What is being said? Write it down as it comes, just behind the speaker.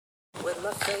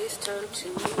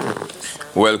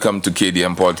Welcome to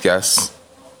KDM Podcast.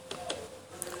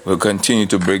 We'll continue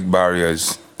to break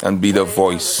barriers and be the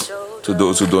voice to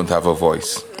those who don't have a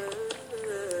voice.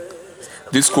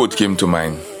 This quote came to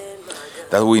mind,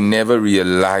 that we never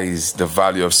realize the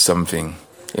value of something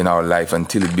in our life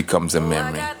until it becomes a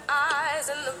memory.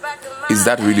 Is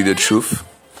that really the truth?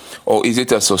 Or is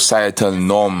it a societal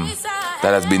norm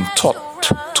that has been taught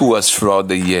to us throughout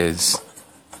the years,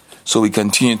 so we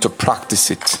continue to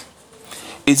practice it?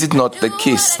 Is it not the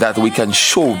case that we can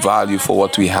show value for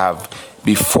what we have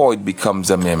before it becomes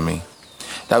a memory?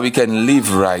 That we can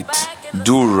live right,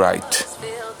 do right,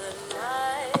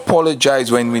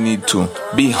 apologize when we need to,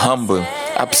 be humble,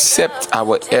 accept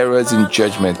our errors in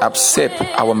judgment, accept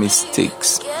our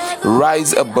mistakes,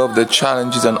 rise above the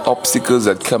challenges and obstacles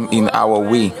that come in our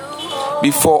way.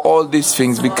 Before all these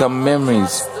things become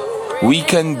memories, we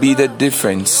can be the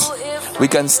difference. We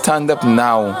can stand up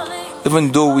now,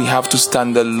 even though we have to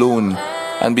stand alone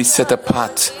and be set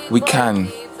apart. We can.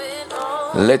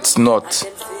 Let's not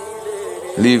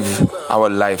live our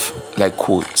life like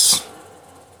quotes.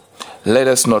 Let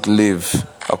us not live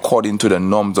according to the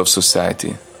norms of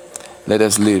society. Let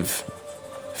us live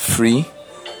free.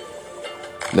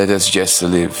 Let us just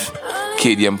live.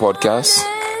 KDM Podcast,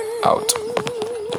 out.